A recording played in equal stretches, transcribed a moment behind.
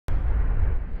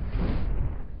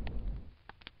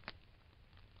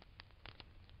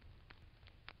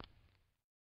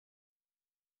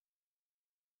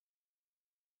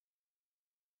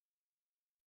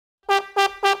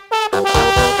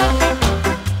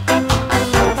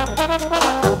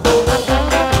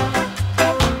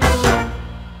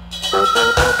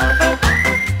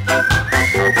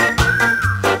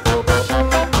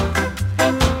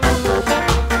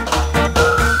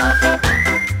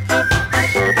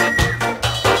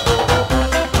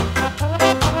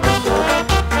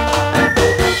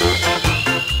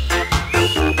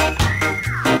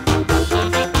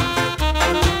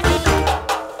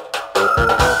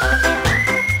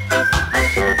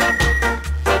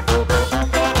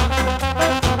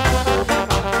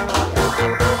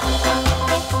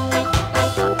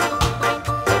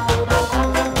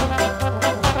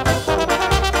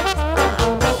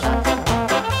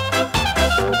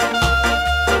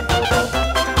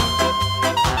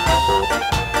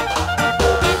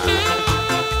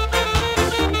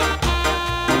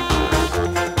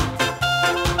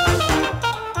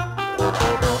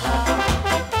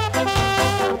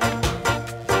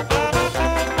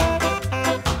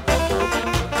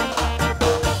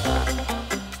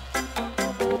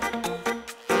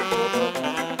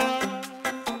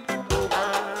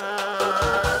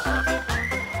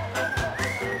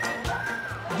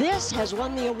has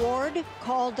won the award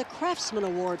called the Craftsman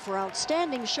Award for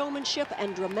outstanding showmanship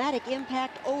and dramatic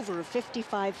impact over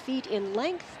 55 feet in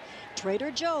length.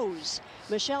 Trader Joe's.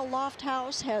 Michelle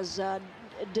Lofthouse has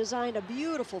designed a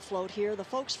beautiful float here. The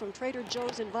folks from Trader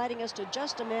Joe's inviting us to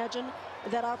just imagine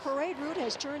that our parade route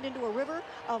has turned into a river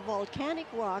of volcanic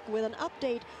rock with an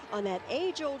update on that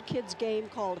age-old kids game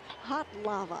called Hot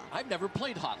Lava. I've never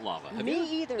played Hot Lava. Have Me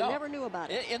you? either. No. Never knew about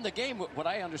it. In the game, what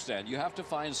I understand, you have to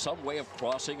find some way of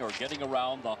crossing or getting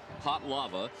around the hot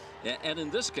lava. And in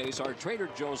this case, our Trader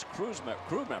Joe's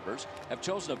crew members have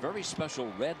chosen a very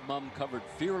special red mum-covered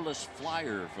Fearless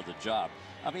Flyer for the job.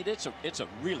 I mean, it's a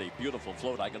really beautiful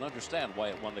float. I can understand why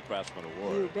it won the Craftsman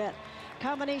Award. You bet.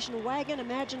 Combination wagon,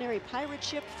 imaginary pirate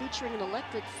ship featuring an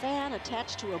electric fan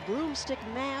attached to a broomstick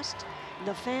mast.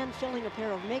 The fan filling a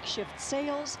pair of makeshift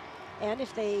sails. And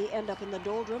if they end up in the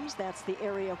doldrums, that's the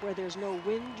area where there's no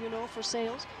wind, you know, for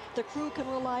sails. The crew can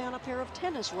rely on a pair of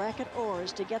tennis racket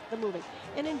oars to get them moving.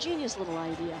 An ingenious little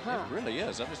idea, huh? It really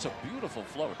is, and it's a beautiful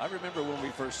float. I remember when we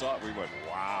first saw it, we went,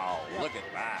 wow, yep. Look at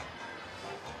that.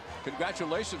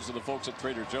 Congratulations to the folks at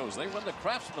Trader Joe's. They won the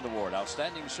Craftsman Award,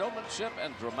 outstanding showmanship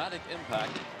and dramatic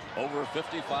impact over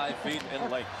 55 feet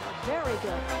in length. Very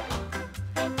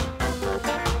good.